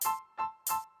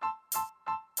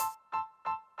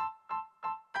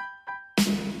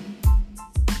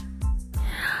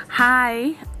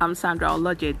Hi, I'm Sandra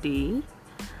Olojede.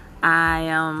 I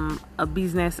am a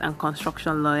business and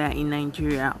construction lawyer in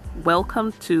Nigeria.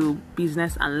 Welcome to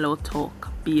Business and Law Talk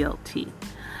BLT.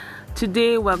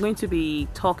 Today we're going to be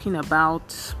talking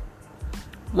about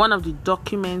one of the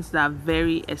documents that are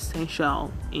very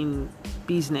essential in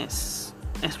business,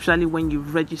 especially when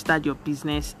you've registered your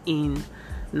business in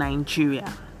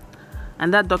Nigeria.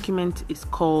 And that document is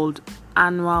called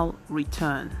Annual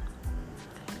Return.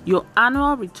 Your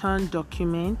annual return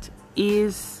document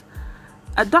is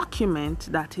a document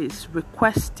that is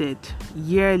requested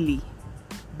yearly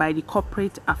by the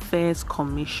Corporate Affairs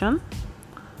Commission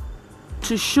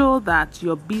to show that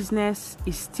your business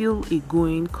is still a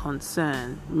going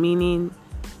concern, meaning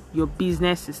your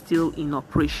business is still in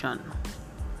operation.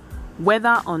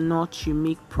 Whether or not you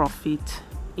make profit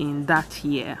in that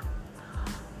year,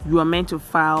 you are meant to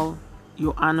file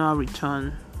your annual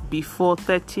return before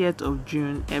 30th of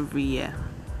June every year.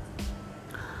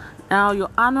 Now, your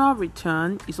annual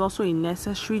return is also a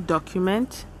necessary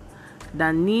document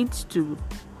that needs to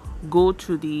go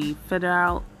to the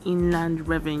Federal Inland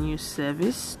Revenue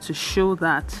Service to show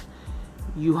that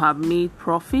you have made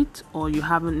profit or you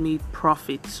haven't made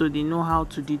profit, so they know how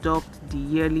to deduct the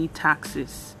yearly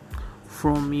taxes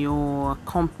from your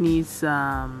company's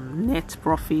net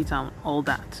profit and all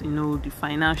that,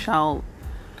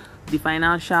 the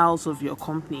financials of your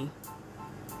company.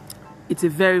 It's a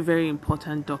very, very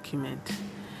important document.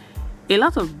 A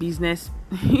lot of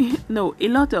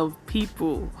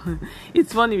people,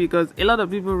 it's funny because a lot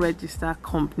of people register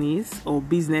companies or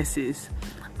businesses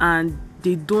and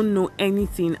they don't know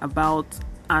anything about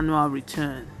annual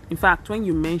return. In fact, when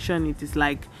you mention it, it's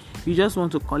like you just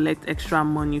want to collect extra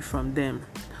money from them.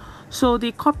 So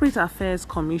the Corporate Affairs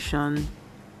Commission,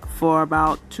 for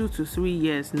about 2 to 3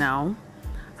 years now,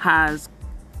 has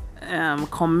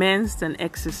commenced an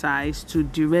exercise to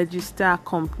deregister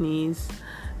companies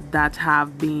that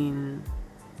have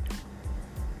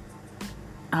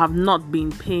not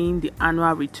been paying the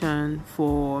annual return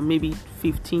for maybe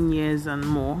 15 years and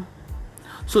more.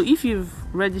 So if you've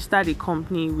registered a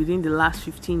company within the last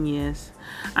 15 years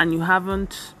and you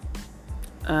haven't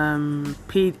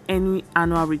paid any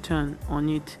annual return on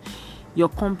it, your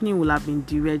company will have been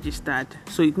deregistered.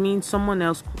 So it means someone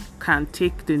else can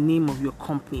take the name of your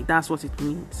company. That's what it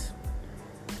means.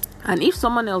 And if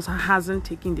someone else hasn't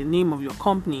taken the name of your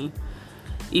company,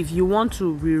 if you want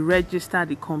to re-register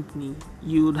the company,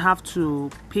 you would have to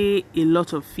pay a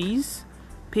lot of fees,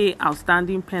 pay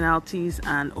outstanding penalties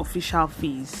and official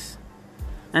fees.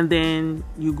 And then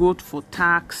you go for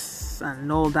tax and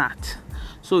all that.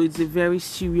 So it's a very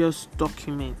serious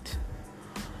document.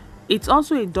 It's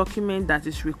also a document that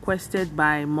is requested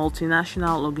by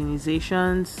multinational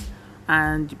organizations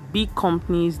and big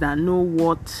companies that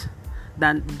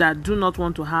that do not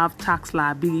want to have tax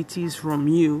liabilities from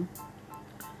you.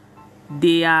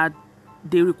 They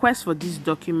request for this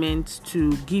document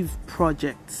to give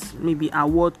projects, maybe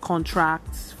award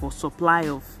contracts for supply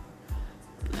of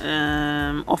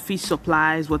office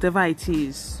supplies, whatever it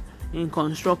is. In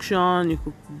construction, it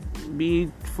could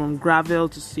be from gravel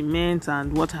to cement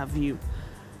and what have you.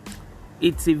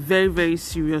 It's a very, very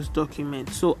serious document.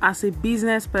 So as a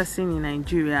business person in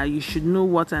Nigeria, you should know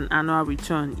what an annual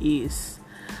return is.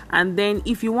 And then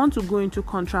if you want to go into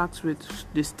contracts with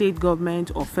the state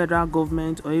government or federal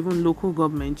government or even local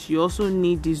government, you also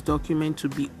need this document to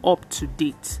be up to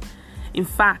date. In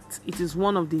fact, it is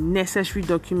one of the necessary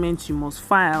documents you must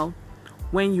file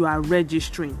when you are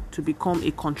registering to become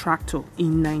a contractor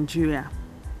in Nigeria.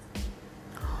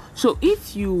 So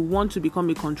if you want to become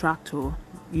a contractor,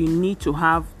 you need to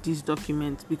have this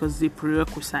document because it's a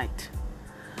prerequisite.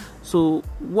 So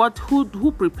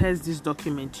who prepares this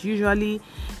document? Usually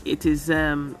it is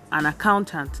an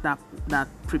accountant that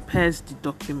prepares the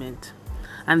document.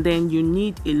 And then you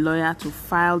need a lawyer to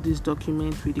file this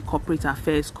document with the Corporate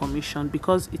Affairs Commission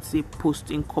because it's a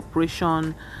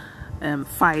post-incorporation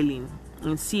filing.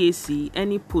 In CAC,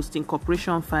 any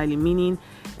post-incorporation filing, meaning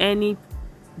any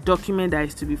document that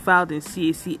is to be filed in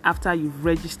CAC after you've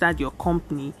registered your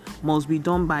company, must be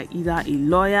done by either a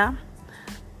lawyer,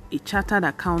 a chartered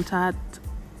accountant,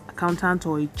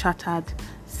 or a chartered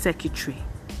secretary.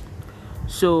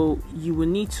 So you will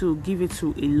need to give it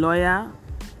to a lawyer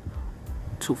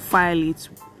to file it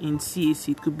in CAC.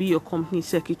 It could be your company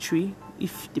secretary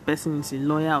if the person is a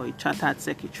lawyer or a chartered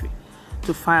secretary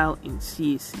to file in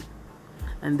CAC.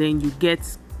 And then you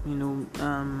get,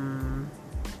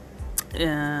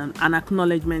 an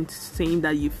acknowledgement saying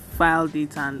that you filed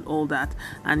it and all that.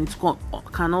 And it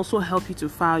can also help you to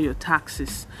file your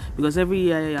taxes because every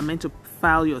year you're meant to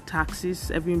file your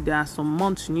taxes. There are some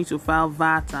months you need to file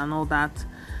VAT and all that.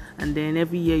 and then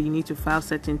every year you need to file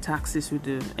certain taxes with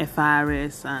the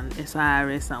FIRS and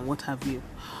SIRS and what have you.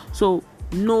 So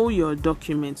know your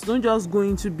documents. Don't just go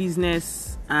into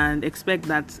business and expect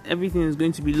that everything is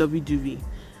going to be lovey-dovey.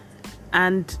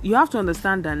 And you have to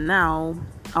understand that now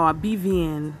our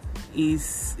BVN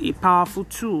is a powerful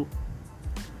tool.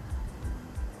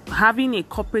 Having a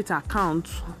corporate account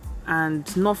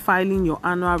and not filing your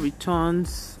annual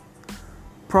returns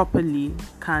properly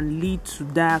can lead to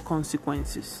dire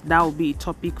consequences. That will be a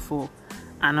topic for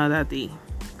another day.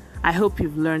 I hope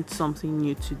you've learned something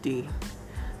new today.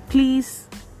 Please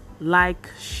like,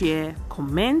 share,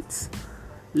 comment,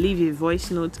 leave a voice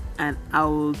note, and I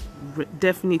will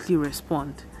definitely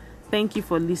respond. Thank you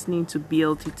for listening to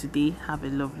BLT today. Have a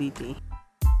lovely day.